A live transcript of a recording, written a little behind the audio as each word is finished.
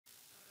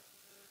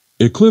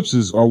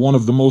Eclipses are one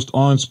of the most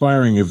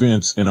awe-inspiring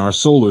events in our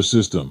solar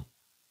system.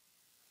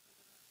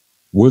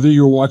 Whether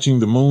you're watching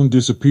the moon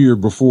disappear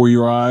before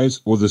your eyes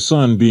or the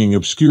sun being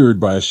obscured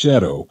by a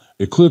shadow,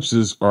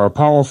 eclipses are a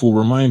powerful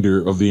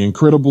reminder of the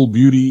incredible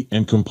beauty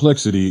and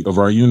complexity of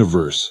our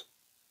universe.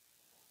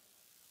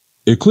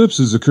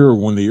 Eclipses occur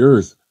when the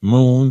Earth,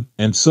 moon,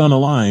 and sun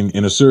align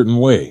in a certain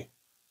way.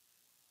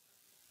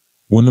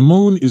 When the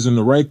moon is in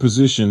the right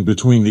position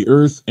between the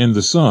Earth and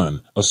the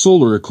sun, a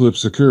solar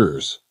eclipse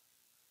occurs.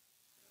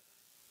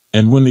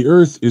 And when the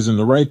Earth is in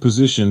the right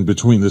position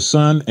between the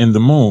sun and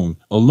the moon,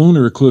 a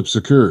lunar eclipse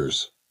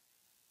occurs.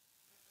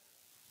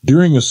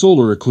 During a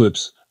solar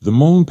eclipse, the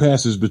moon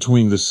passes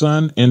between the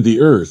sun and the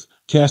Earth,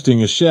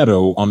 casting a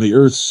shadow on the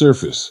Earth's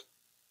surface.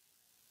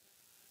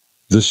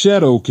 The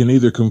shadow can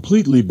either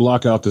completely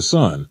block out the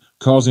sun,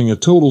 causing a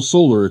total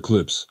solar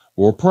eclipse,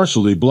 or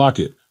partially block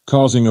it,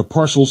 causing a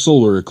partial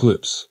solar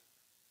eclipse.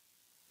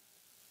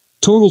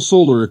 Total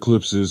solar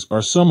eclipses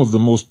are some of the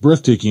most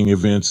breathtaking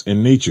events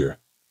in nature.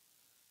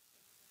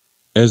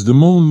 As the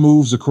moon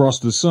moves across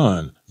the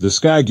sun, the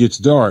sky gets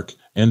dark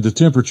and the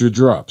temperature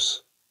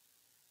drops.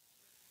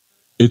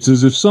 It's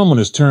as if someone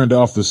has turned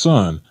off the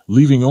sun,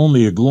 leaving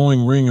only a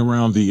glowing ring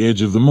around the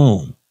edge of the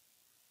moon.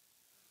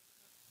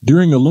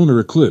 During a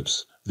lunar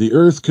eclipse, the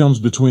Earth comes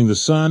between the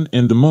sun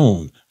and the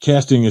moon,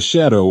 casting a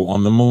shadow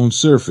on the moon's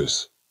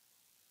surface.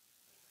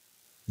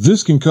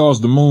 This can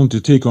cause the moon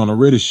to take on a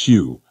reddish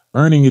hue,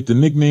 earning it the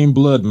nickname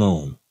blood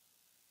moon.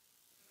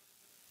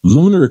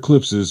 Lunar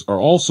eclipses are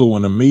also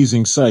an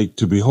amazing sight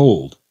to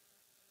behold.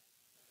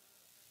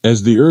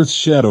 As the Earth's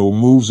shadow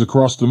moves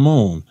across the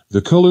moon,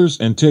 the colors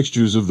and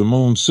textures of the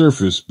moon's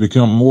surface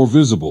become more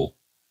visible.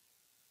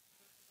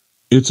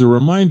 It's a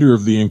reminder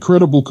of the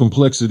incredible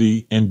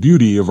complexity and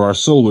beauty of our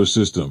solar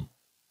system.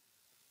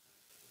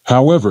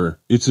 However,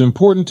 it's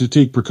important to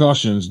take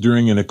precautions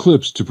during an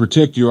eclipse to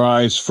protect your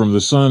eyes from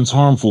the sun's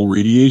harmful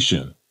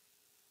radiation.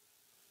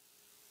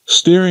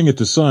 Staring at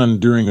the sun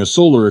during a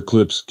solar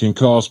eclipse can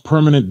cause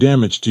permanent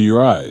damage to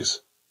your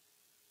eyes.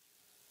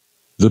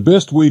 The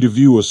best way to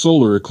view a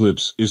solar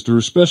eclipse is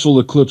through special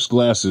eclipse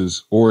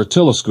glasses or a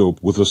telescope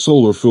with a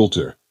solar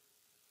filter.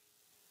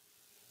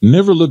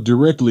 Never look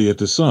directly at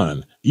the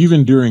sun,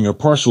 even during a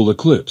partial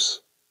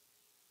eclipse.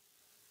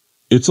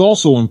 It's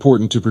also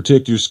important to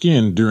protect your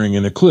skin during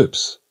an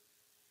eclipse.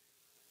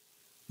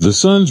 The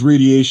sun's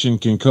radiation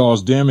can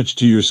cause damage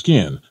to your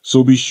skin,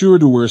 so be sure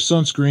to wear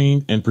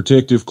sunscreen and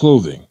protective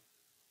clothing.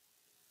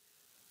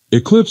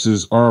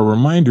 Eclipses are a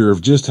reminder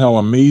of just how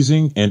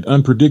amazing and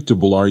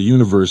unpredictable our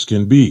universe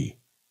can be.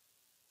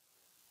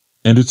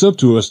 And it's up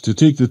to us to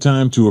take the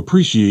time to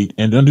appreciate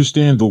and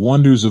understand the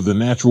wonders of the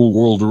natural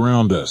world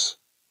around us.